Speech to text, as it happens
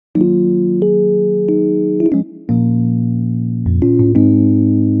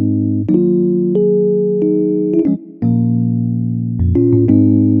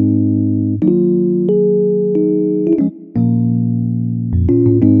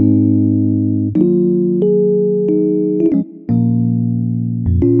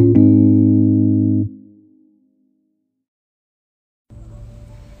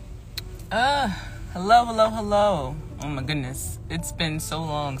Hello. Oh my goodness. It's been so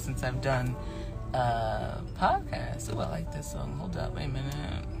long since I've done a podcast. Oh, I like this song. Hold up, wait a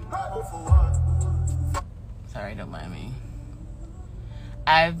minute. Sorry, don't mind me.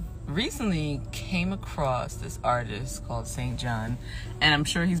 I've recently came across this artist called St. John, and I'm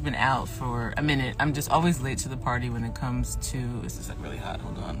sure he's been out for a minute. I'm just always late to the party when it comes to, this is like really hot,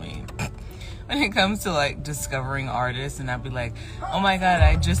 hold on, wait. When it comes to like discovering artists, and I'd be like, oh my god,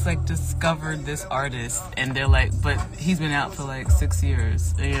 I just like discovered this artist, and they're like, but he's been out for like 6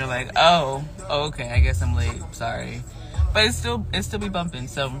 years, and you're like, oh okay, I guess I'm late, sorry, but it still be bumping.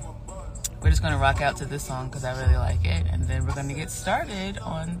 So we're just gonna rock out to this song because I really like it, and then we're gonna get started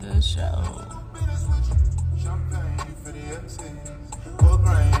on the show.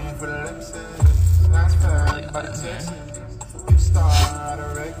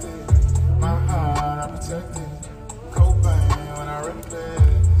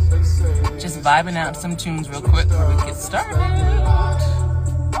 Just vibing out some tunes real quick before we get started.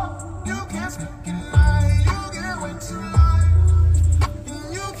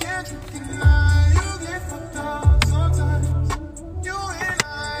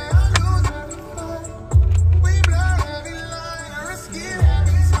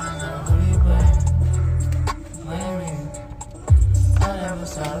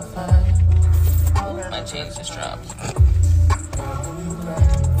 My chains just dropped.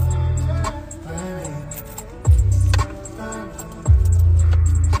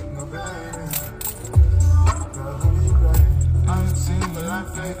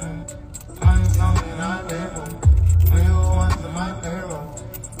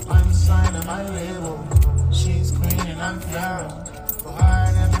 She's queen and I'm pharaoh.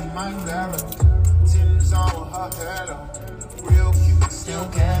 Behind every mind barrel. Tim's on her head. Real cute, still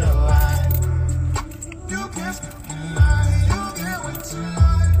ghetto. You can't speak and lie. You get way too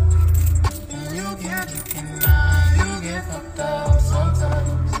high. And you get drunk and lie. You get fucked up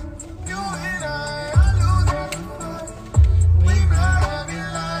sometimes. You and I lose every fight. We blood every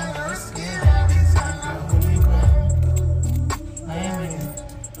line. I risk it every time. Girl, who you grab? Maybe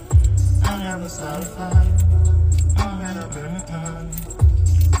I never start a fight. I'm at a better time.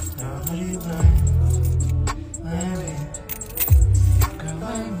 Girl, who you blame? Maybe. Girl,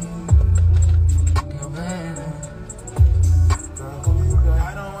 maybe. Girl, baby. Girl, who you blame? I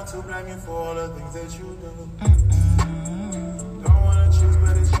don't want to blame you for all the things that you do. Don't want to choose,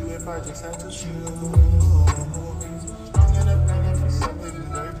 but it's you if I just had to choose. Strong in the planet for something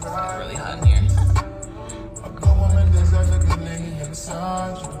very proud. It's really hot in here. A good woman deserves a good nigga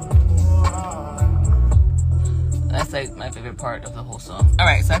inside you. That's like my favorite part of the whole song.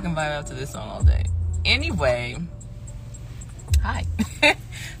 Alright, so I can vibe out to this song all day. Anyway, hi.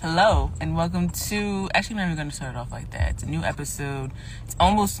 Hello, and welcome to, actually I'm not even going to start it off like that. It's a new episode. It's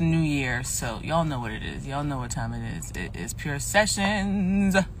almost New Year, so y'all know what it is. Y'all know what time it is. It is Pure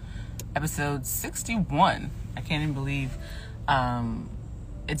Sessions, episode 61. I can't even believe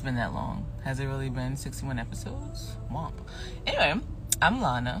it's been that long. Has it really been 61 episodes? Womp. Anyway, I'm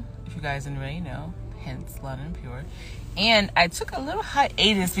Lana, if you guys didn't already know. Hence Lana and Pure. And I took a little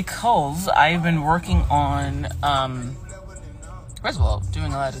hiatus because I've been working on, first of all,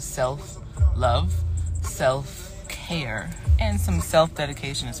 doing a lot of self-love, self-care, and some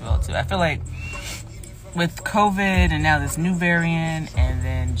self-dedication as well, too. I feel like with COVID and now this new variant and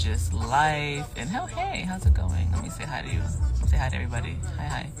then just life and hey, how's it going? Let me say hi to you. Say hi to everybody.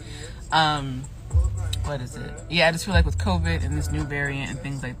 Hi. What is it? Yeah, I just feel like with COVID and this new variant and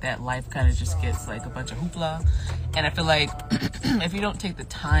things like that, life kind of just gets like a bunch of hoopla. And I feel like if you don't take the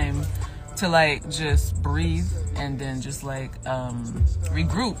time to like just breathe and then just like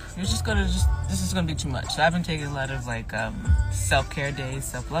regroup, this is gonna be too much. So I've been taking a lot of like self-care days,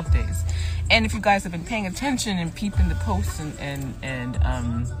 self-love days. And if you guys have been paying attention and peeping the posts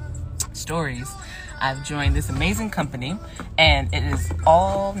and stories, I've joined this amazing company, and it is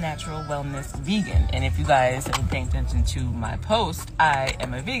all natural wellness vegan. And if you guys have been paying attention to my post, I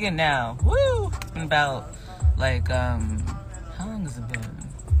am a vegan now. Woo! It's been about like how long has it been?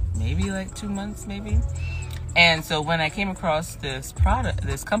 Maybe like 2 months, maybe. And so when I came across this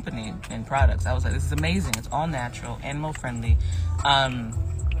company and products, I was like, this is amazing. It's all natural, animal friendly,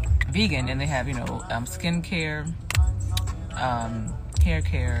 vegan, and they have skincare, hair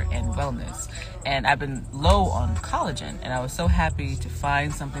care, and wellness. And I've been low on collagen, and I was so happy to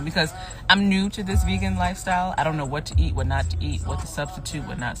find something because I'm new to this vegan lifestyle. I don't know what to eat, what not to eat, what to substitute,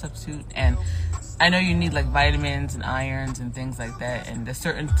 what not substitute. And I know you need like vitamins and irons and things like that, and there's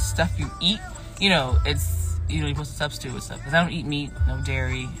certain stuff you eat, it's you're supposed to substitute with stuff, because I don't eat meat, no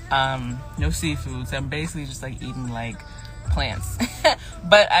dairy, no seafood, so I'm basically just like eating like plants.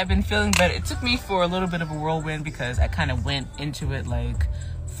 But I've been feeling better. It took me for a little bit of a whirlwind because I kind of went into it like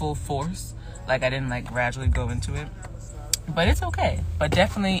full force. Like I didn't like gradually go into it. But it's okay. But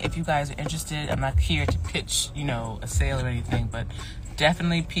definitely, if you guys are interested, I'm not here to pitch, a sale or anything. But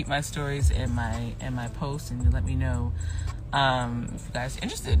definitely peep my stories in my posts and let me know if you guys are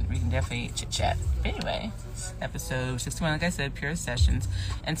interested. We can definitely chit chat. But anyway, episode 61, like I said, Pure Sessions.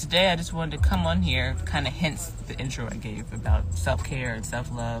 And today I just wanted to come on here, kind of hence the intro I gave about self-care and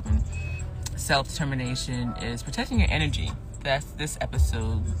self-love and self-determination is protecting your energy. That's this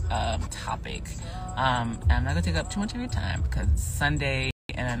episode topic. I'm not gonna take up too much of your time because it's Sunday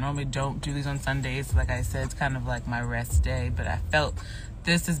and I normally don't do these on Sundays. Like I said, it's kind of like my rest day, but I felt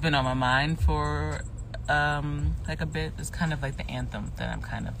this has been on my mind for like a bit. It's kind of like the anthem that I'm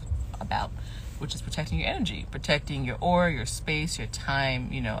kind of about, which is protecting your energy, protecting your aura, your space, your time.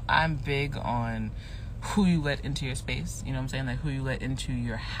 I'm big on who you let into your space. You know what I'm saying? Like who you let into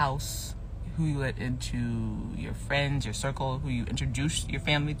your house, who you let into your friends, your circle, who you introduce your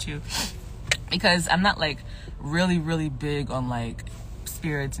family to. Because I'm not like really, really big on like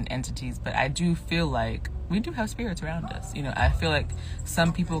spirits and entities, but I do feel like we do have spirits around us. I feel like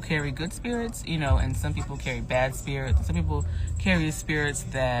some people carry good spirits, and some people carry bad spirits. Some people carry spirits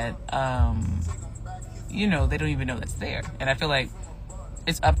that, they don't even know that's there. And I feel like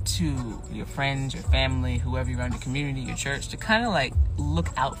it's up to your friends, your family, whoever you're around, your community, your church, to kind of like look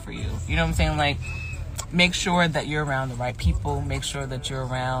out for you. You know what I'm saying? Like, make sure that you're around the right people. Make sure that you're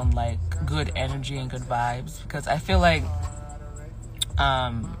around like good energy and good vibes. Because I feel like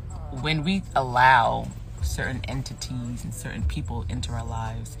when we allow certain entities and certain people into our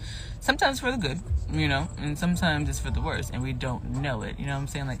lives, sometimes for the good, and sometimes it's for the worse, and we don't know it. You know what I'm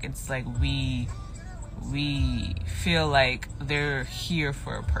saying? Like, it's like we feel like they're here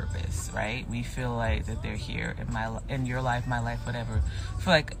for a purpose, right? We feel like that they're here in your life, my life, whatever,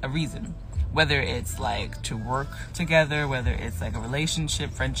 for like a reason. Whether it's like to work together, whether it's like a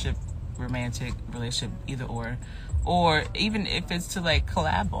relationship, friendship, romantic relationship, either or even if it's to like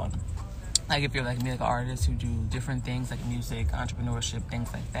collab on. Like if you're like me, like an artist who do different things like music, entrepreneurship,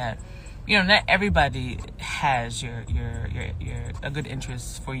 things like that. Not everybody has your a good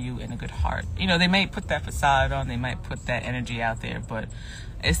interest for you and a good heart. They might put that facade on, they might put that energy out there, but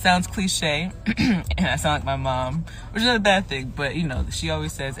it sounds cliche, and I sound like my mom, which is not a bad thing, but she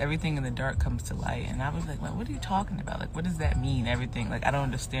always says everything in the dark comes to light, and I was like, well, what are you talking about? Like, what does that mean? Everything, like, I don't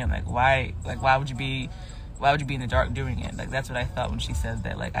understand. Like, why would you be in the dark doing it? Like, that's what I thought when she said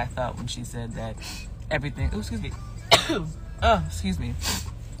that. Like, I thought when she said that everything, excuse me.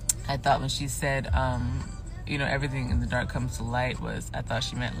 I thought when she said, everything in the dark comes to light I thought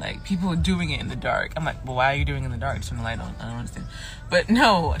she meant like people doing it in the dark. I'm like, well, why are you doing it in the dark? Turn the light on. I don't understand. But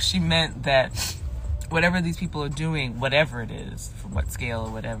no, she meant that whatever these people are doing, whatever it is, from what scale or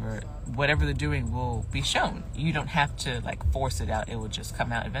whatever they're doing will be shown. You don't have to like force it out. It will just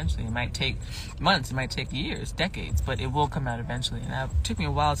come out eventually. It might take months, it might take years, decades, but it will come out eventually. And it took me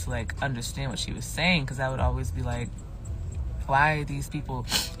a while to like understand what she was saying, because I would always be like, why are these people,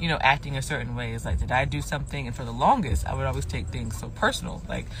 acting a certain way? It's like, did I do something? And for the longest, I would always take things so personal,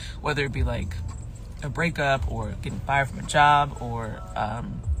 like whether it be like a breakup or getting fired from a job or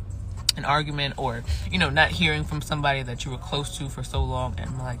an argument or, not hearing from somebody that you were close to for so long. And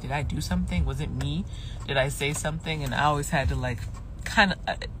I'm like, did I do something? Was it me? Did I say something? And I always had to like kind of,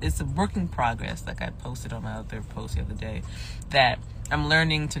 it's a work in progress. Like I posted on my other post the other day that I'm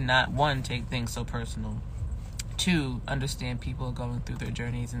learning to not, one, take things so personal, to understand people going through their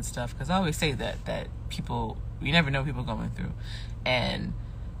journeys and stuff, because I always say that people, you never know what people are going through, and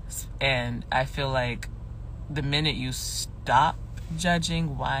I feel like the minute you stop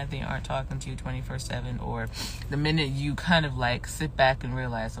judging why they aren't talking to you 24/7, or the minute you kind of like sit back and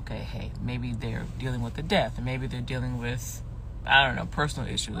realize, okay, hey, maybe they're dealing with a death, or maybe they're dealing with, I don't know, personal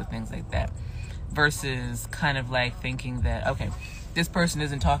issues or things like that, versus kind of like thinking that, okay, this person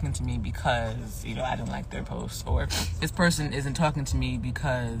isn't talking to me because, I didn't like their post, or this person isn't talking to me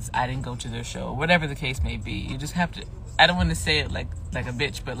because I didn't go to their show, whatever the case may be. You just have to, I don't want to say it like a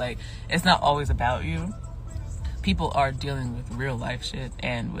bitch, but like, it's not always about you. People are dealing with real life shit,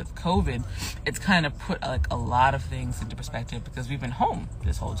 and with COVID, it's kind of put like a lot of things into perspective, because we've been home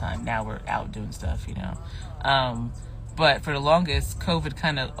this whole time. Now we're out doing stuff, But for the longest, COVID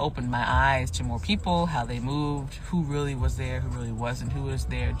kind of opened my eyes to more people, how they moved, who really was there, who really wasn't, who was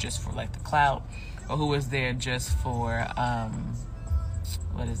there just for like the clout, or who was there just for,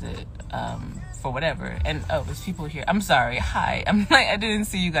 for whatever. And there's people here. I'm sorry. Hi. I'm like, I didn't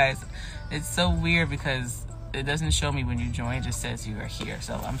see you guys. It's so weird because it doesn't show me when you join. It just says you are here.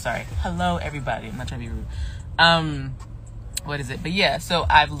 So I'm sorry. Hello, everybody. I'm not trying to be rude. what is it? But yeah, so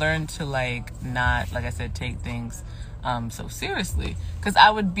I've learned to like not, like I said, take things so seriously, because I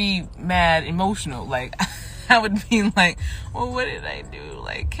would be mad emotional. Like I would be like, well, what did I do?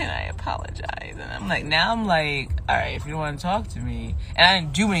 Like, can I apologize? And I'm like, now I'm like, all right, if you don't want to talk to me, and I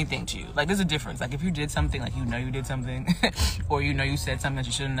didn't do anything to you, like there's a difference. Like if you did something, like you did something, or you said something that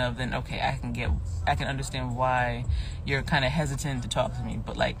you shouldn't have, then okay, I can understand why you're kind of hesitant to talk to me.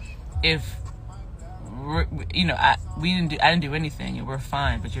 But like if I didn't do anything and we're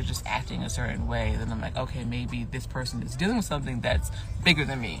fine, but you're just acting a certain way, then I'm like, okay, maybe this person is dealing with something that's bigger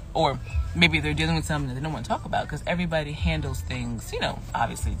than me, or maybe they're dealing with something that they don't want to talk about, because everybody handles things,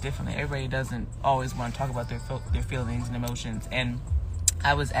 obviously differently. Everybody doesn't always want to talk about their feelings and emotions. And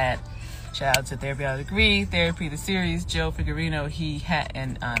I was at, shout out to Therapy Out of Degree, Therapy the Series, Joe Figurino, he had,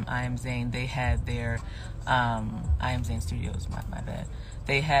 and I Am Zane, they had their I Am Zane Studios, my bad.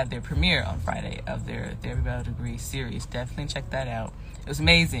 They had their premiere on Friday of their Therapy Out of Degree series. Definitely check that out. It was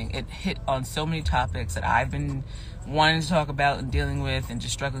amazing. It hit on so many topics that I've been wanting to talk about and dealing with and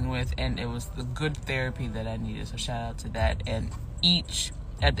just struggling with, and it was the good therapy that I needed. So shout out to that. And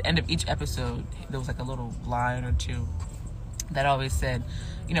at the end of each episode, there was like a little line or two that always said,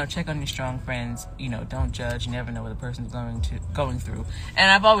 check on your strong friends, don't judge, you never know what the person's going through.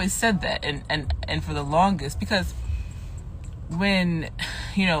 And I've always said that, and for the longest, because when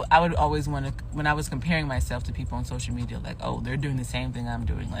I would always want to, when I was comparing myself to people on social media, like, oh, they're doing the same thing I'm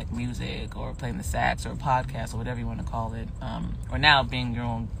doing, like music or playing the sax or a podcast or whatever you want to call it, or now being your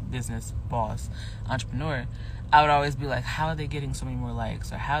own business boss, entrepreneur, I would always be like, how are they getting so many more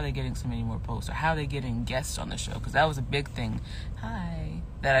likes, or how are they getting so many more posts, or how are they getting guests on the show? Because that was a big thing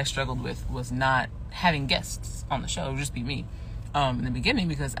that I struggled with, was not having guests on the show. It would just be me in the beginning,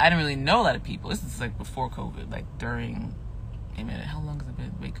 because I didn't really know a lot of people. This is like before COVID, like during, wait a minute, how long has it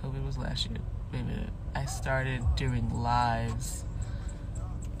been? Wait, COVID was last year. Wait a minute. I started doing lives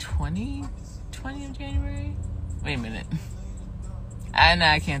 20 of January? Wait a minute.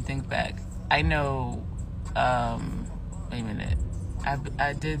 I can't think back. I know, wait a minute.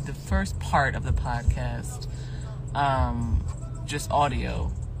 I did the first part of the podcast, just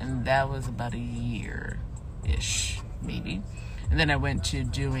audio, and that was about a year-ish, maybe. And then I went to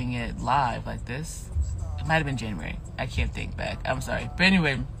doing it live like this. It might have been January. I can't think back. I'm sorry. But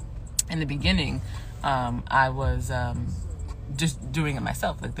anyway, in the beginning, I was just doing it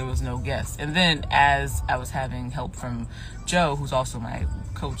myself. Like there was no guests. And then as I was having help from Joe, who's also my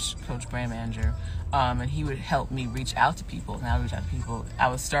coach brand manager, and he would help me reach out to people. And I would reach out to people. I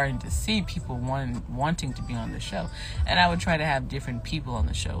was starting to see people wanting to be on the show. And I would try to have different people on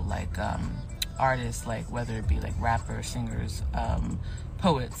the show, like artists, like whether it be like rappers, singers,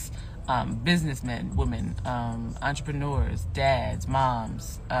 poets, businessmen, women, entrepreneurs, dads,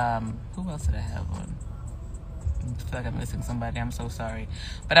 moms. Who else did I have on? I feel like I'm missing somebody. I'm so sorry.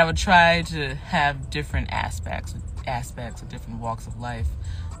 But I would try to have different aspects of different walks of life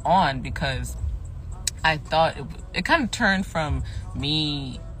on, because I thought it kind of turned from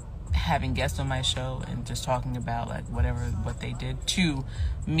me having guests on my show and just talking about like what they did, to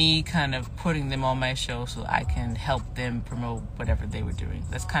me kind of putting them on my show so I can help them promote whatever they were doing.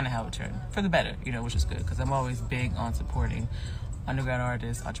 That's kind of how it turned, for the better, which is good, because I'm always big on supporting underground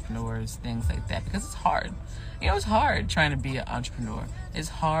artists, entrepreneurs, things like that, because it's hard. It's hard trying to be an entrepreneur. It's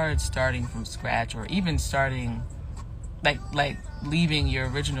hard starting from scratch, or even starting like leaving your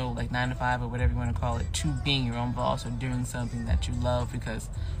original 9 to 5 or whatever you want to call it, to being your own boss or doing something that you love. Because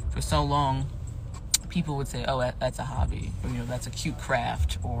for so long people would say, oh, that's a hobby, or that's a cute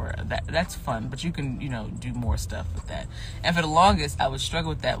craft, or that's fun, but you can do more stuff with that. And for the longest I would struggle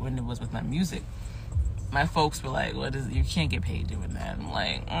with that when it was with my music. My folks were like, what is it? You can't get paid doing that. I'm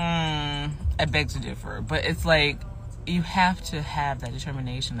like, I beg to differ. But it's like, you have to have that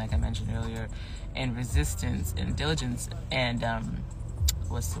determination, like I mentioned earlier, and resistance and diligence, and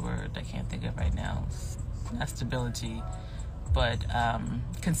what's the word I can't think of right now? Not stability, but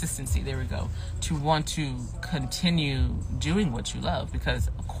consistency. There we go. To want to continue doing what you love, because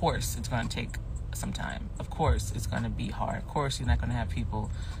of course it's going to take some time. Of course it's going to be hard. Of course you're not going to have people.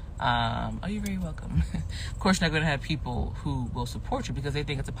 Oh, you're very welcome. Of course, you're not going to have people who will support you because they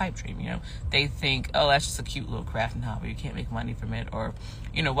think it's a pipe dream. They think, oh, that's just a cute little craft and hobby. You can't make money from it. Or,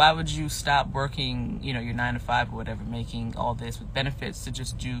 why would you stop working, your 9 to 5 or whatever, making all this with benefits to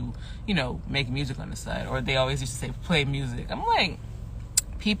just do, make music on the side? Or they always used to say, play music. I'm like,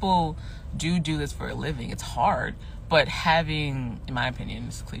 people do this for a living. It's hard. But having, in my opinion,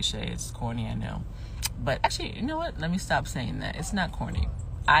 it's cliche, it's corny, I know. But actually, you know what? Let me stop saying that. It's not corny.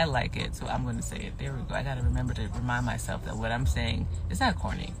 I like it, so I'm going to say it. There we go. I got to remember to remind myself that what I'm saying is not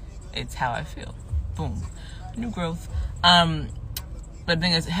corny. It's how I feel. Boom. new growth. But the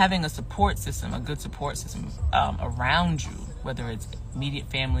thing is, having a support system, a good support system around you, whether it's immediate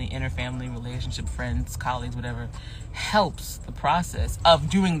family, inner family, relationship, friends, colleagues, whatever, helps the process of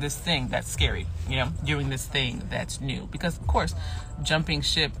doing this thing that's scary, doing this thing that's new. Because, of course, jumping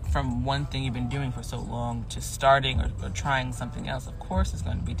ship from one thing you've been doing for so long to starting or trying something else, of course, is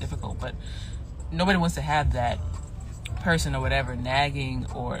going to be difficult. But nobody wants to have that person or whatever nagging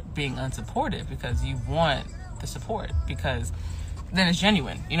or being unsupportive, because you want the support, because then it's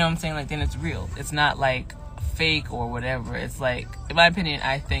genuine. You know what I'm saying? Like, then it's real. It's not like fake or whatever. It's like, in my opinion,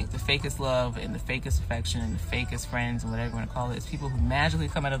 I think the fakest love and the fakest affection and the fakest friends and whatever you want to call it is people who magically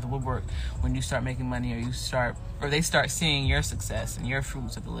come out of the woodwork when you start making money, or they start seeing your success and your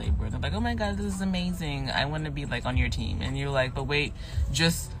fruits of the labor. And they're like, oh my God, this is amazing. I want to be like on your team. And you're like, but wait,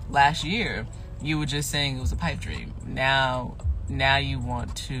 just last year you were just saying it was a pipe dream. Now you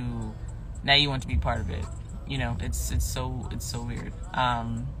want to be part of it. It's so weird.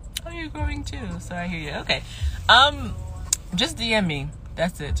 Oh, you're growing too, so I hear you. Okay. Just DM me.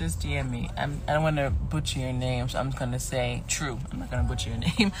 That's it. Just DM me. I don't want to butcher your name, so I'm just going to say True. I'm not going to butcher your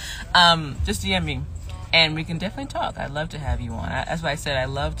name. Just DM me, and we can definitely talk. I'd love to have you on. That's why I said I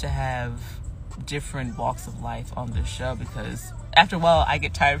love to have different walks of life on this show, because after a while, I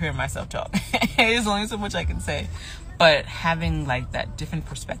get tired of hearing myself talk. There's only so much I can say. But having like that different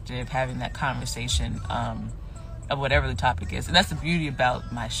perspective, having that conversation, of whatever the topic is. And that's the beauty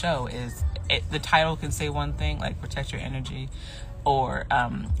about my show, is the title can say one thing, like protect your energy, or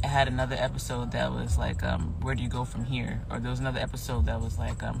I had another episode that was like where do you go from here, or there was another episode that was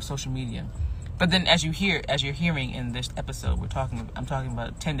like social media. But then as you're hearing in this episode, I'm talking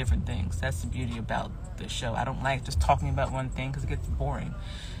about 10 different things. That's the beauty about this show. I don't like just talking about one thing because it gets boring.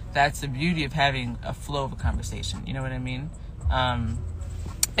 That's the beauty of having a flow of a conversation, you know what I mean?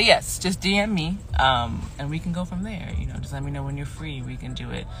 But yes, just DM me, and we can go from there. Just let me know when you're free. We can do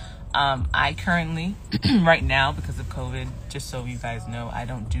it. I currently, right now, because of COVID, just so you guys know, I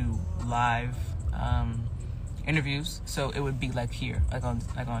don't do live interviews. So it would be like here, like on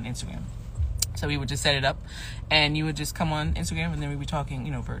Instagram. So we would just set it up, and you would just come on Instagram, and then we'd be talking,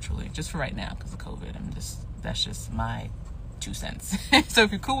 virtually, just for right now because of COVID. That's just my 2 cents. So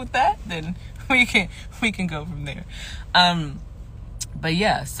if you're cool with that, then we can go from there. But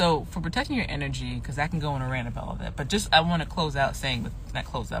yeah, so for protecting your energy, because I can go on a rant about all that, but just I want to close that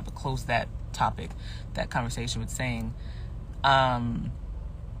topic, that conversation with saying,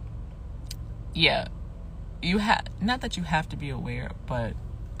 yeah, not that you have to be aware, but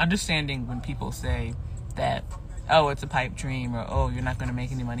understanding when people say that, oh, it's a pipe dream, or oh, you're not going to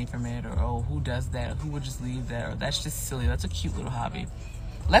make any money from it, or oh, who does that? Who would just leave that? Or that's just silly. That's a cute little hobby.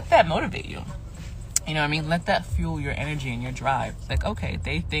 Let that motivate you. You know what I mean? Let that fuel your energy and your drive. Like, okay,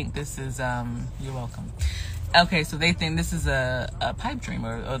 they think this is, you're welcome. Okay, so they think this is a pipe dream,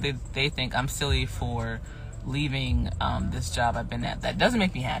 or they think I'm silly for leaving this job I've been at. That doesn't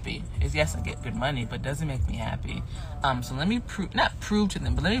make me happy. Yes, I get good money, but doesn't make me happy. So let me prove to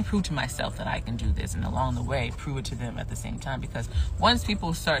them, but let me prove to myself that I can do this, and along the way, prove it to them at the same time. Because once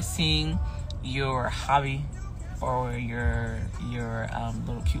people start seeing your hobby, or your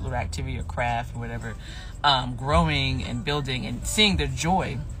little cute little activity or craft or whatever, growing and building and seeing the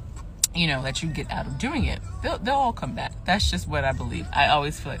joy, that you get out of doing it, they'll all come back. That's just what I believe. I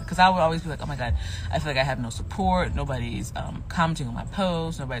always feel like, because I would always be like, oh my God, I feel like I have no support. Nobody's commenting on my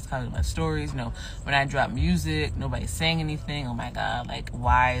posts. Nobody's commenting on my stories. When I drop music, nobody's saying anything. Oh my God, like,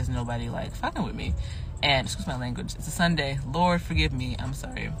 why is nobody like fucking with me? And excuse my language, it's a Sunday. Lord forgive me. I'm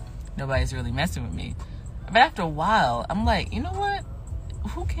sorry. Nobody's really messing with me. But after a while, I'm like, you know what?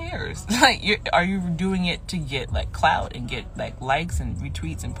 Who cares? Like, are you doing it to get like clout and get like likes and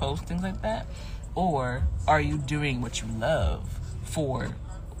retweets and posts, things like that? Or are you doing what you love for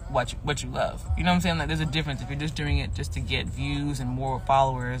what you love? You know what I'm saying? Like, there's a difference. If you're just doing it just to get views and more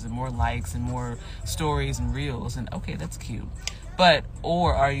followers and more likes and more stories and reels, and okay, that's cute.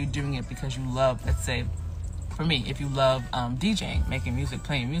 Or are you doing it because you love, let's say, for me, if you love DJing, making music,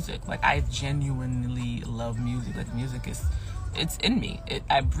 playing music, like, I genuinely love music. Like, music it's in me.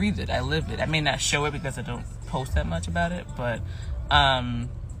 I breathe it. I live it. I may not show it because I don't post that much about it, but I'm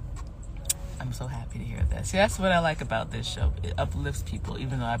so happy to hear that. See, that's what I like about this show. It uplifts people,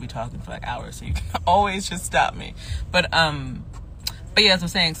 even though I be talking for like hours, so you can always just stop me. But yeah, as I'm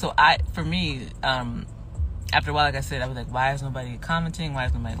saying, so for me, after a while, like I said, I was like, why is nobody commenting? Why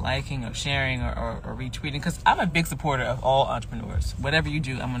is nobody liking or sharing or retweeting? Because I'm a big supporter of all entrepreneurs. Whatever you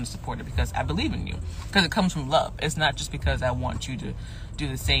do, I'm going to support it because I believe in you. Because it comes from love. It's not just because I want you to do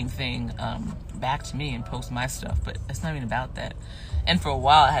the same thing back to me and post my stuff. But it's not even about that. And for a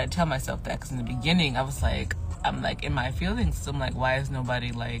while, I had to tell myself that. Because in the beginning, I was like, I'm like in my feelings. So I'm like, why is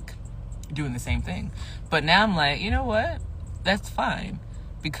nobody like doing the same thing? But now I'm like, you know what? That's fine,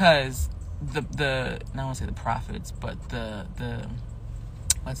 because the I don't want to say the profits, but the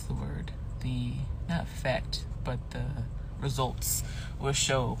what's the word? The not effect, but the results will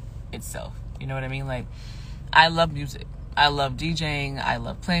show itself. You know what I mean? Like, I love music. I love DJing. I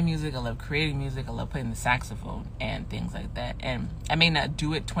love playing music. I love creating music. I love playing the saxophone and things like that. And I may not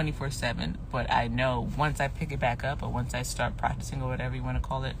do it 24/7, but I know once I pick it back up, or once I start practicing, or whatever you want to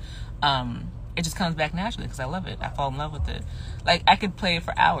call it, it just comes back naturally because I love it. I fall in love with it. Like, I could play it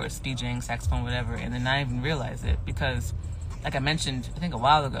for hours, DJing, saxophone, whatever, and then not even realize it, because, like I mentioned, I think a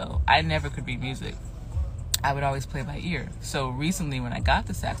while ago, I never could read music. I would always play by ear. So recently, when I got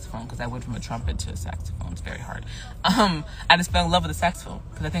the saxophone, because I went from a trumpet to a saxophone, it's very hard. I just fell in love with the saxophone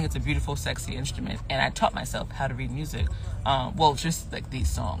because I think it's a beautiful, sexy instrument, and I taught myself how to read music. Well, just like these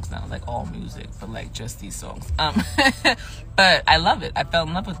songs, not like all music, but like just these songs. But I love it. I fell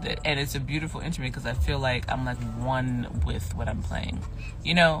in love with it, and it's a beautiful instrument because I feel like I'm like one with what I'm playing.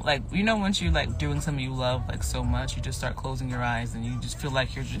 You know, like, you know, once you're like doing something you love like so much, you just start closing your eyes and you just feel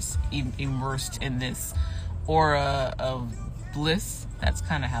like you're just immersed in this aura of bliss. That's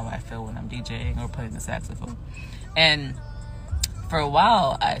kind of how I feel when I'm DJing or playing the saxophone. And for a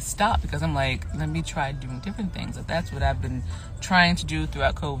while I stopped because I'm like, let me try doing different things. Like, that's what I've been trying to do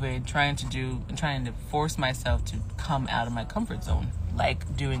throughout COVID, trying to force myself to come out of my comfort zone,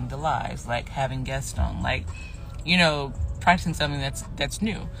 like doing the lives, like having guests on, like, you know, practicing something that's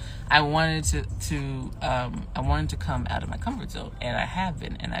new. I wanted to come out of my comfort zone, and I have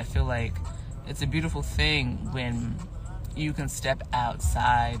been, and I feel like it's a beautiful thing when you can step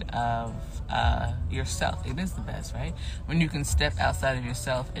outside of yourself. It is the best, right? When you can step outside of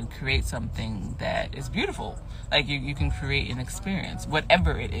yourself and create something that is beautiful. Like, you can create an experience,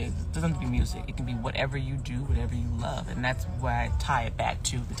 whatever it is. It doesn't have to be music. It can be whatever you do, whatever you love. And that's why I tie it back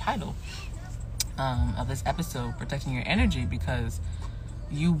to the title of this episode, Protecting Your Energy, because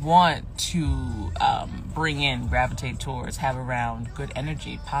you want to gravitate towards, have around good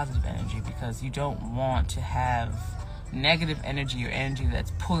energy, positive energy, because you don't want to have negative energy or energy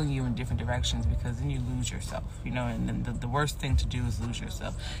that's pulling you in different directions, because then you lose yourself, you know. And then the worst thing to do is lose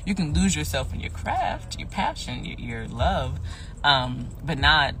yourself. You can lose yourself in your craft, your passion, your love, but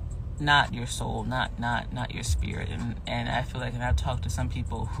not your soul, not your spirit. And I feel like, and I've talked to some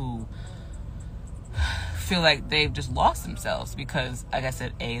people who feel like they've just lost themselves because, like I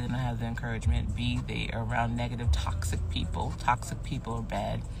said, A, they don't have the encouragement, B, they are around negative, toxic people are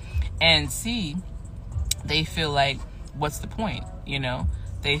bad, and C, they feel like, what's the point? You know,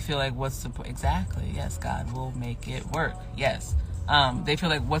 they feel like, what's the point? Exactly. Yes, God will make it work. Yes. They feel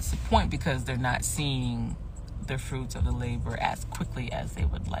like, what's the point? Because they're not seeing the fruits of the labor as quickly as they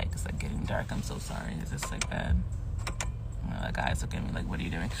would like. It's like getting dark. I'm so sorry. Is this like bad? That guy's looking at me like, what are you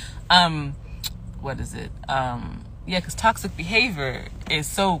doing? What is it? Yeah, because toxic behavior is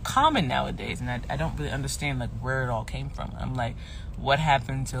so common nowadays, and I don't really understand like where it all came from. I'm like, what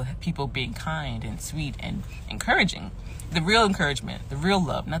happened to people being kind and sweet and encouraging? The real encouragement, the real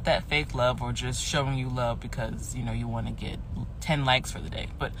love, not that fake love or just showing you love because, you know, you want to get 10 likes for the day,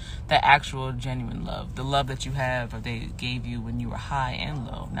 but the actual genuine love, the love that you have or they gave you when you were high and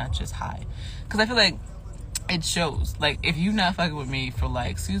low, not just high. Because I feel like it shows. Like, if you not fucking with me for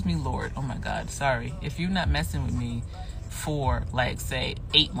like, excuse me, Lord, oh my God, sorry, if you not messing with me for like, say,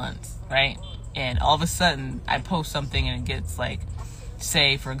 8 months, right? And all of a sudden I post something and it gets like,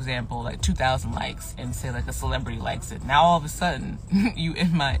 say, for example, like 2,000 likes, and say like a celebrity likes it. Now all of a sudden you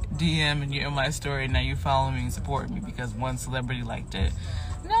in my DM and you're in my story, and now you follow me and support me because one celebrity liked it.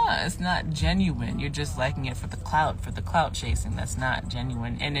 No, it's not genuine. You're just liking it for the clout chasing. That's not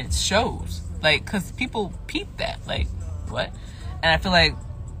genuine, and it shows. Like, because people peep that. Like, what? And I feel like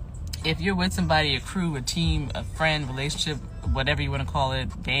if you're with somebody, a crew, a team, a friend, relationship, whatever you want to call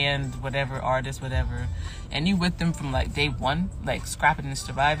it, band, whatever, artist, whatever, and you with them from like day one, like scrapping and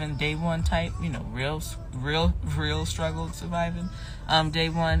surviving, day one type, you know, real struggle surviving, day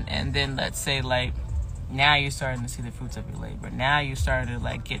one, and then let's say like now you're starting to see the fruits of your labor. Now you're starting to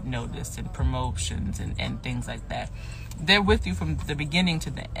like get noticed and promotions and things like that. They're with you from the beginning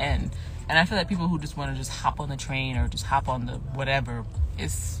to the end. And I feel like people who just want to just hop on the train or just hop on the whatever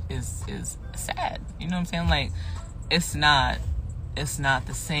is sad. You know what I'm saying? Like, it's not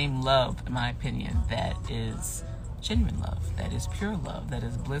the same love, in my opinion, that is genuine love, that is pure love, that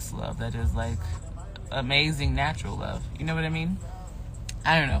is bliss love, that is like amazing natural love. You know what I mean?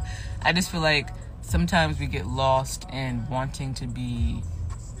 I don't know. I just feel like sometimes we get lost in wanting to be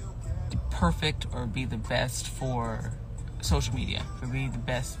perfect or be the best for social media, for be the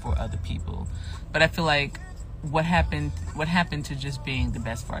best for other people. But I feel like what happened to just being the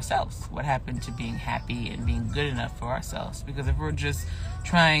best for ourselves? What happened to being happy and being good enough for ourselves? Because if we're just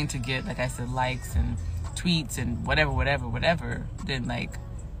trying to get, like I said, likes and tweets and whatever, then like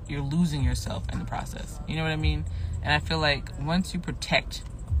you're losing yourself in the process. You know what I mean? And I feel like once you protect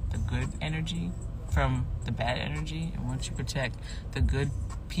the good energy from the bad energy, and once you protect the good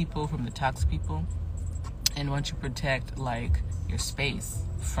people from the toxic people, and once you protect like your space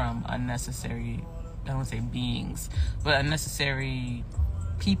from unnecessary, I don't want to say beings, but unnecessary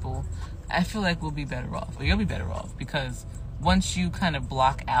people, I feel like we'll be better off, or you'll be better off, because once you kind of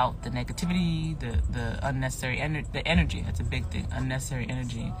block out the negativity, the unnecessary the energy, that's a big thing, unnecessary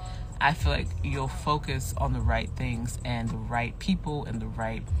energy, I feel like you'll focus on the right things and the right people and the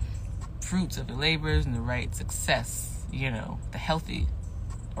right fruits of your labors and the right success, you know, the healthy,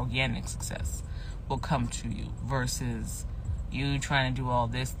 organic success will come to you, versus you trying to do all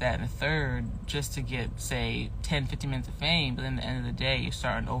this, that, and the third just to get, say, 10, 15 minutes of fame, but then at the end of the day, you're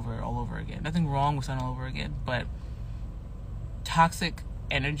starting all over again. Nothing wrong with starting all over again, but toxic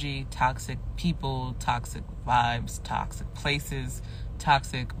energy, toxic people, toxic vibes, toxic places,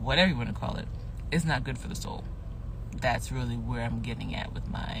 toxic whatever you want to call it, is not good for the soul. That's really where I'm getting at with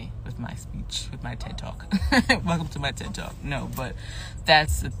my speech, with my TED Talk. Welcome to my TED Talk. No, but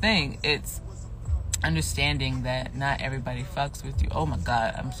that's the thing. It's understanding that not everybody fucks with you. Oh my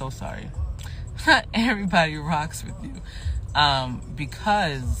God, I'm so sorry. Not everybody rocks with you,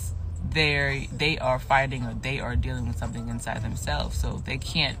 because they are fighting, or they are dealing with something inside themselves, so they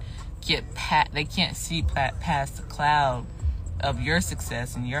can't see past the cloud of your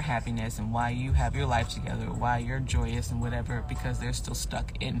success and your happiness and why you have your life together, why you're joyous and whatever, because they're still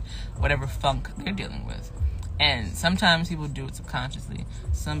stuck in whatever funk they're dealing with. And sometimes people do it subconsciously.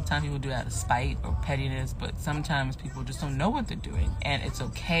 Sometimes people do it out of spite or pettiness, but sometimes people just don't know what they're doing. And it's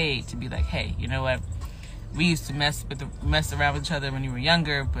okay to be like, hey, you know what? We used to mess around with each other when you were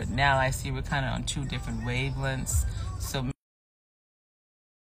younger, but now I see we're kind of on two different wavelengths. So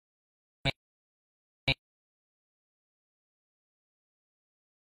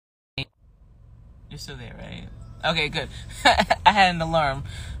you're still there, right? Okay, good. I had an alarm.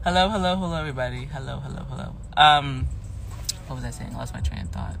 Hello, everybody. Hello. What was I saying? I lost my train of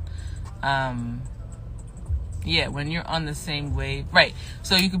thought. Yeah, when you're on the same wave, right?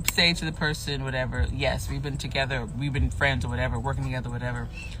 So you could say to the person, whatever, yes, we've been together, we've been friends or whatever, working together, whatever,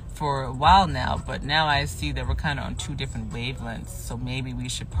 for a while now, but now I see that we're kind of on two different wavelengths, so maybe we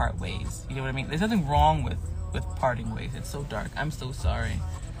should part ways. You know what I mean? There's nothing wrong with parting ways. It's so dark. I'm so sorry.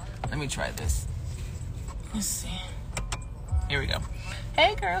 Let me try this. Let's see. Here we go.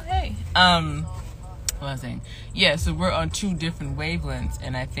 Hey, girl. Hey. What was I saying? Yeah, so we're on two different wavelengths,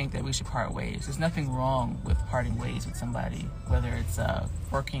 and I think that we should part ways. There's nothing wrong with parting ways with somebody, whether it's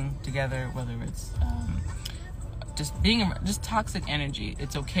working together, whether it's just being just toxic energy.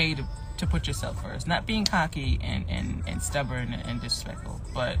 It's okay to put yourself first. Not being cocky and stubborn and disrespectful,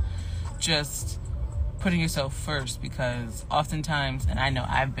 but just putting yourself first, because oftentimes, and I know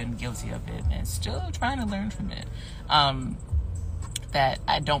I've been guilty of it and still trying to learn from it, that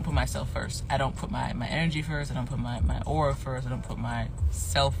I don't put myself first. I don't put my energy first. I don't put my aura first. I don't put my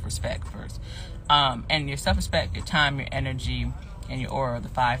self-respect first. And your self-respect, your time, your energy, and your aura are the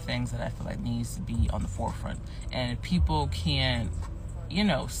 5 things that I feel like needs to be on the forefront. And if people can't,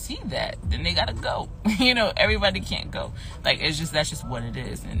 see that, then they gotta go. Everybody can't go. Like, that's just what it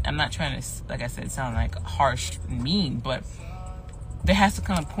is. And I'm not trying to, like I said, sound like harsh and mean, but there has to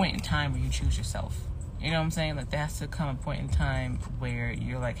come a point in time where you choose yourself. You know what I'm saying? Like, there has to come a point in time where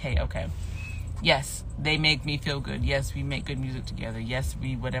you're like, hey, okay, yes, they make me feel good. Yes, we make good music together. Yes,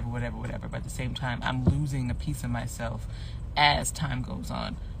 we whatever. But at the same time, I'm losing a piece of myself as time goes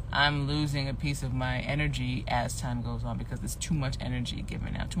on. I'm losing a piece of my energy as time goes on, because there's too much energy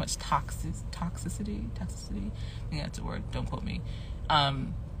given out, too much toxicity. I think that's a word. Don't quote me.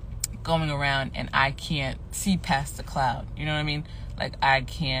 Going around, and I can't see past the cloud. You know what I mean? Like, I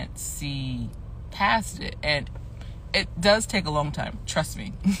can't see past it, and it does take a long time. Trust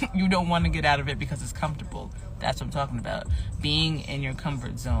me. You don't want to get out of it because it's comfortable. That's what I'm talking about. Being in your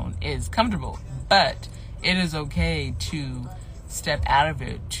comfort zone is comfortable, but it is okay to step out of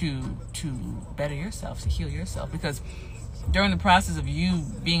it to better yourself, to heal yourself, because during the process of you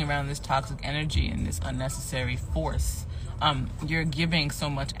being around this toxic energy and this unnecessary force, you're giving so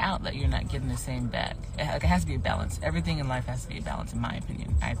much out that you're not getting the same back. It has to be a balance. Everything in life has to be a balance, in my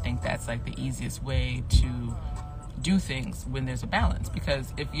opinion. I think that's like the easiest way to do things, when there's a balance.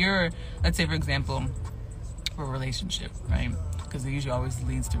 Because if you're, let's say for example, for a relationship, right? Because it usually always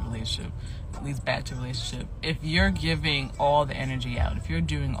leads back to relationship. If you're giving all the energy out, if you're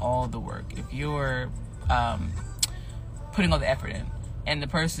doing all the work, if you're putting all the effort in, and the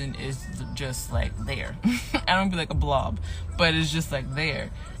person is just like there. I don't be like a blob, but it's just like there.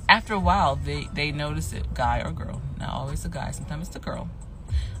 After a while, they notice it, guy or girl. Not always the guy, sometimes it's the girl.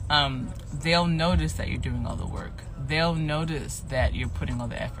 They'll notice that you're doing all the work. They'll notice that you're putting all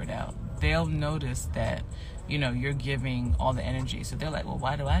the effort out. They'll notice that, you know, you're giving all the energy. So they're like, well,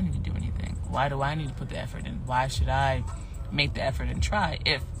 why do I need to do anything? Why do I need to put the effort in? Why should I make the effort and try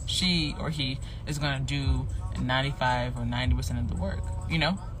if she or he is going to do 95 or 90% of the work? You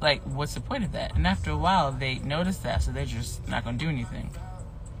know, like, what's the point of that? And after a while, they notice that, so they're just not going to do anything.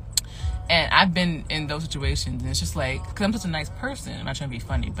 And I've been in those situations, and it's just like, because I'm such a nice person, I'm not trying to be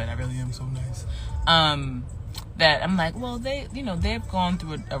funny, but I really am so nice, that I'm like, well, they, you know, they've gone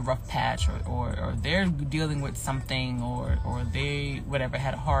through a rough patch, or they're dealing with something, or they, whatever,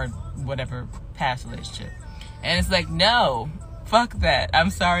 had a hard, whatever, past relationship. And it's like, no, fuck that.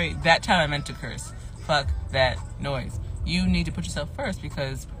 I'm sorry, that time I meant to curse. Fuck that noise. You need to put yourself first,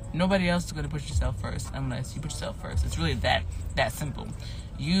 because nobody else is going to put yourself first unless you put yourself first. It's really that simple.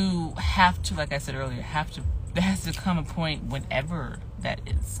 You have to, like I said earlier, there has to come a point, whenever that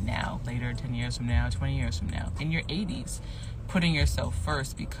is, now, later, 10 years from now, 20 years from now, in your 80s, putting yourself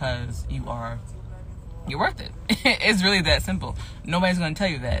first, because you're worth it. It's really that simple. Nobody's going to tell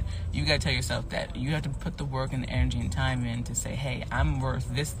you that. You got to tell yourself that. You have to put the work and the energy and time in to say, hey, I'm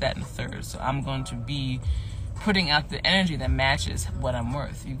worth this, that, and the third. So I'm going to be putting out the energy that matches what I'm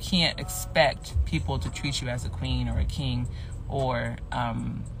worth. You can't expect people to treat you as a queen or a king, or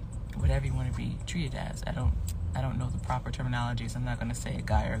whatever you want to be treated as. I don't know the proper terminologies. I'm not going to say a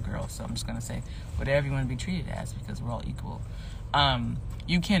guy or a girl, so I'm just going to say whatever you want to be treated as, because we're all equal.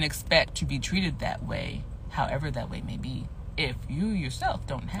 You can't expect to be treated that way, however that way may be, if you yourself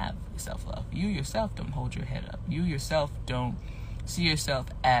don't have self-love. You yourself don't hold your head up. You yourself don't see yourself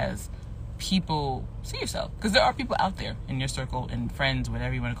as people see yourself. Because there are people out there in your circle, and friends,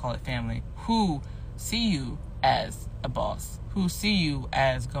 whatever you want to call it, family, who see you as a boss, who see you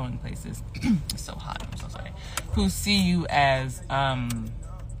as going places. It's so hot, I'm so sorry. Who see you as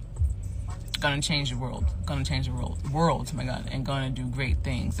gonna change the world, oh my God, and gonna do great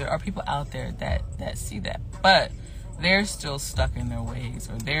things. There are people out there that see that, but they're still stuck in their ways,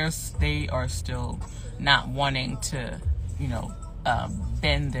 or they are still not wanting to, you know,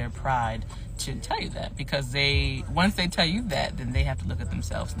 bend their pride to tell you that, because once they tell you that, then they have to look at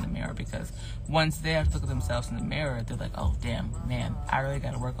themselves in the mirror, because once they have to look at themselves in the mirror, they're like, oh damn, man, I really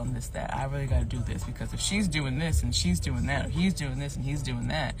got to work on this, that, I really got to do this, because if she's doing this and she's doing that, or he's doing this and he's doing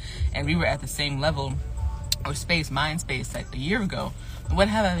that, and we were at the same level or mind space like a year ago, what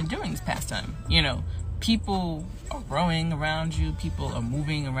have I been doing this past time? You know, people are growing around you, people are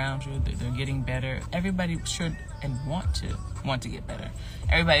moving around you, they're getting better. Everybody should and want to get better.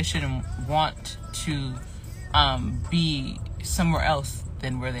 Everybody shouldn't want to be somewhere else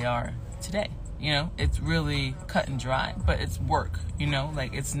than where they are today. You know, it's really cut and dry, but it's work, you know,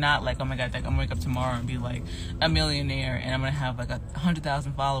 like, it's not like, oh my God, like, I'm gonna wake up tomorrow and be like a millionaire, and I'm gonna have like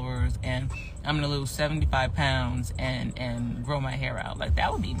 100,000 followers, and I'm gonna lose 75 pounds and grow my hair out. Like,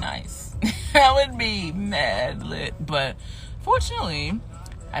 that would be nice. That would be mad lit. But fortunately,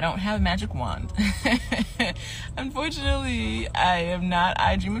 I don't have a magic wand. Unfortunately, I am not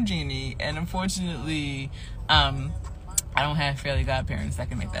I Dream of Jeannie, and unfortunately, I don't have fairly godparents that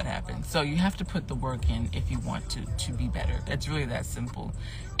can make that happen. So you have to put the work in if you want to be better. It's really that simple.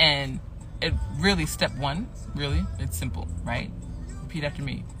 And it really, step one, really, it's simple, right? Repeat after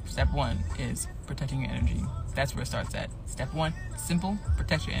me. Step one is protecting your energy. That's where it starts at. Step one, simple,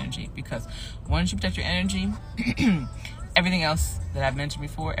 protect your energy. Because once you protect your energy, everything else that I've mentioned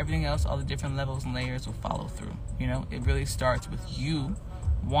before, everything else, all the different levels and layers will follow through. You know, it really starts with you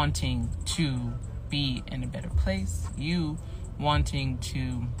wanting to be in a better place, you wanting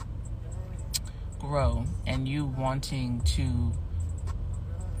to grow, and you wanting to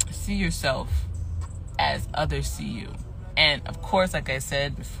see yourself as others see you. And of course, like I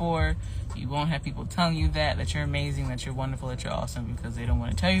said before, you won't have people telling you that you're amazing, that you're wonderful, that you're awesome, because they don't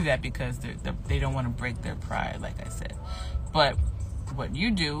want to tell you that, because they don't want to break their pride, like I said. But what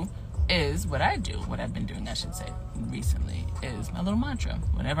you do is what I do, what I've been doing, I should say, recently, is my little mantra.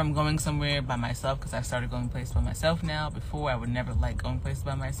 Whenever I'm going somewhere by myself, because I started going places by myself now. Before, I would never like going places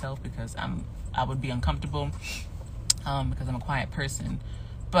by myself, because I would be uncomfortable, because I'm a quiet person.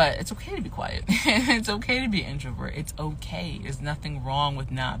 But it's okay to be quiet. It's okay to be an introvert. It's okay. There's nothing wrong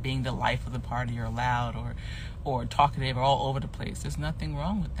with not being the life of the party, or loud, or talkative, or all over the place. There's nothing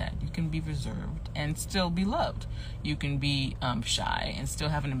wrong with that. You can be reserved and still be loved. You can be shy and still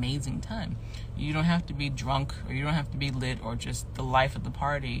have an amazing time. You don't have to be drunk, or you don't have to be lit, or just the life of the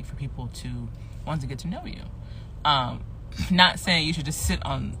party for people to wants to get to know you. Not saying you should just sit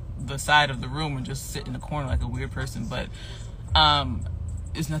on the side of the room and just sit in the corner like a weird person, but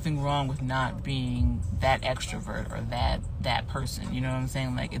there's nothing wrong with not being that extrovert or that person. You know what I'm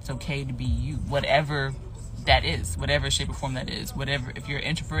saying? Like, it's okay to be you, whatever that is, whatever shape or form that is. Whatever, if you're an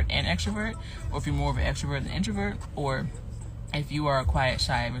introvert and extrovert, or if you're more of an extrovert than introvert, or if you are a quiet,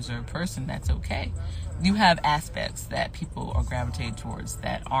 shy, reserved person, that's okay. You have aspects that people are gravitated towards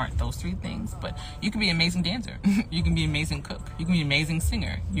that aren't those three things, but you can be an amazing dancer. You can be an amazing cook. You can be an amazing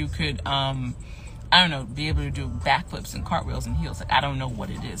singer. You could, I don't know, be able to do backflips and cartwheels and heels. Like, I don't know what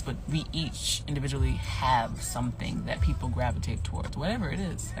it is, but we each individually have something that people gravitate towards, whatever it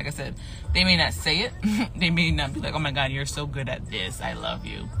is. Like I said, they may not say it. They may not be like, oh my God, you're so good at this, I love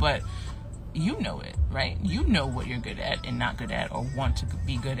you. But you know it, right? You know what you're good at and not good at, or want to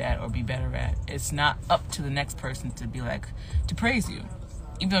be good at or be better at. It's not up to the next person to be like, to praise you,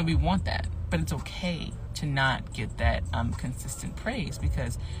 even though we want that. But it's okay to not get that consistent praise,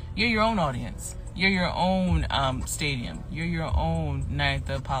 because you're your own audience. You're your own stadium. You're your own Night at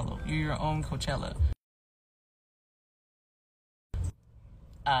the Apollo. You're your own Coachella.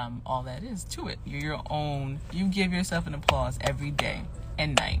 All that is to it. You're your own. You give yourself an applause every day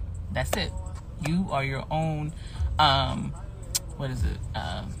and night. That's it. You are your own. What is it?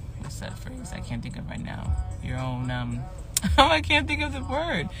 What's that phrase? I can't think of right now. Your own. I can't think of the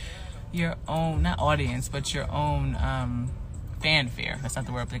word. Your own, not audience, but your own fanfare. That's not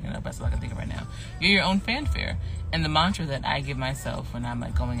the word I'm thinking of, but that's all I can think of right now. You're your own fanfare. And the mantra that I give myself when I'm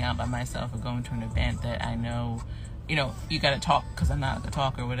like going out by myself or going to an event that I know, you know, you gotta talk because I'm not a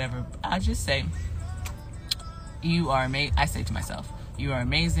talker or whatever. I just say, you are amazing. I say to myself, you are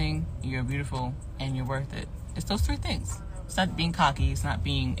amazing, you're beautiful, and you're worth it. It's those three things. It's not being cocky, it's not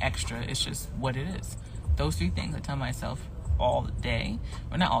being extra, it's just what it is. Those three things I tell myself all day.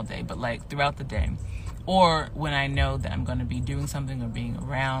 Well, not all day, but like throughout the day. Or when I know that I'm going to be doing something or being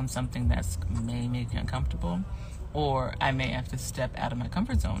around something that's may make me uncomfortable, or I may have to step out of my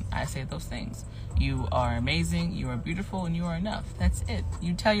comfort zone, I say those things. You are amazing, you are beautiful, and you are enough. That's it.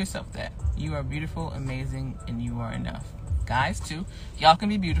 You tell yourself that. You are beautiful, amazing, and you are enough. Guys, too. Y'all can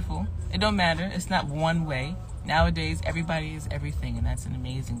be beautiful. It don't matter. It's not one way. Nowadays, everybody is everything, and that's an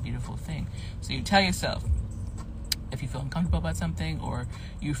amazing, beautiful thing. So you tell yourself, if you feel uncomfortable about something, or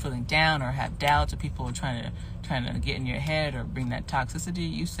you're feeling down or have doubts, or people are trying to get in your head or bring that toxicity,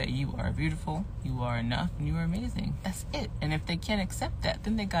 you say you are beautiful, you are enough, and you are amazing. That's it. And if they can't accept that,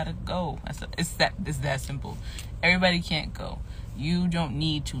 then they gotta go. It's that simple. Everybody can't go. You don't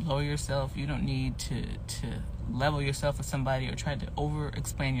need to lower yourself. You don't need to level yourself with somebody or try to over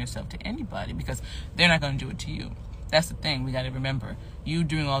explain yourself to anybody, because they're not going to do it to you. That's the thing we got to remember. You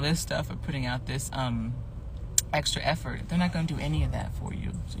doing all this stuff or putting out this extra effort, they're not going to do any of that for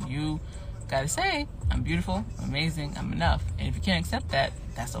you. So you got to say, I'm beautiful, I'm amazing, I'm enough. And if you can't accept that,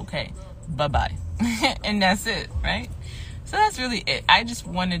 that's okay. Bye-bye. And that's it, right? So that's really it. I just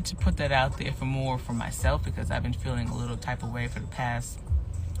wanted to put that out there for myself, because I've been feeling a little type of way for the past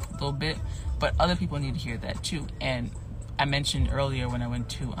little bit. But other people need to hear that too. And I mentioned earlier when I went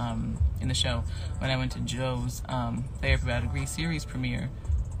to, in the show, when I went to Joe's Therapy Without a Degree series premiere,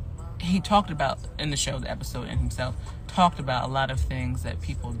 he talked about, in the show, the episode, and himself, talked about a lot of things that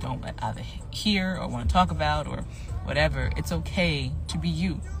people don't either hear or want to talk about or whatever. It's okay to be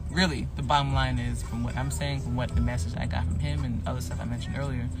you. Really, the bottom line is, from what I'm saying, from what the message I got from him and other stuff I mentioned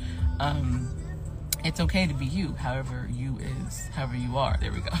earlier, it's okay to be you, however you are.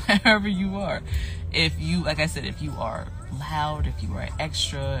 There we go. However you are. If you, like I said, if you are loud, if you are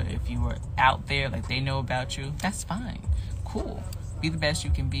extra, if you are out there, like they know about you, that's fine. Cool. Be the best you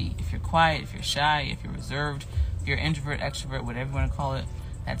can be. If you're quiet, if you're shy, if you're reserved, if you're introvert, extrovert, whatever you want to call it,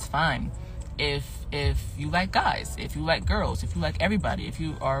 that's fine. If you like guys, if you like girls, if you like everybody, if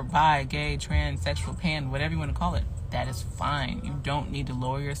you are bi, gay, trans, sexual, pan, whatever you want to call it, that is fine. You don't need to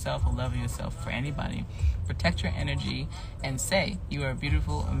lower yourself or level yourself for anybody. Protect your energy and say you are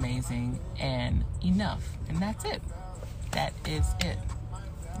beautiful, amazing, and enough. And that's it. That is it.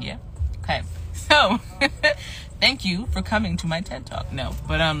 Yeah? Okay. So, thank you for coming to my TED Talk. No,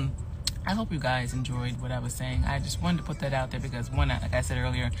 but I hope you guys enjoyed what I was saying. I just wanted to put that out there because, one, like I said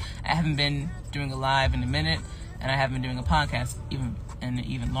earlier, I haven't been doing a live in a minute, and I haven't been doing a podcast in an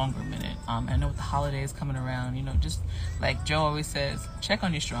even longer minute. I know with the holidays coming around, you know, just like Joe always says, check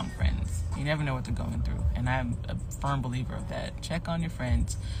on your strong friends. You never know what they're going through, and I'm a firm believer of that. Check on your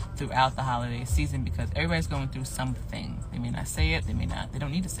friends throughout the holiday season, because everybody's going through something. They may not say it, they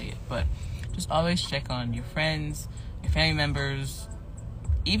don't need to say it, but just always check on your friends, your family members,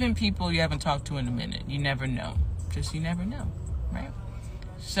 even people you haven't talked to in a minute. You never know. You never know, right?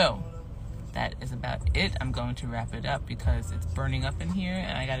 So, that is about it. I'm going to wrap it up because it's burning up in here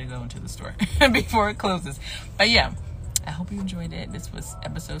and I got to go into the store before it closes. But yeah, I hope you enjoyed it. This was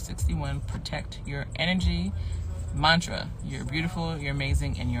episode 61, Protect Your Energy. Mantra: you're beautiful, you're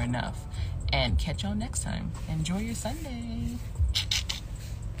amazing, and you're enough. And catch y'all next time. Enjoy your Sunday.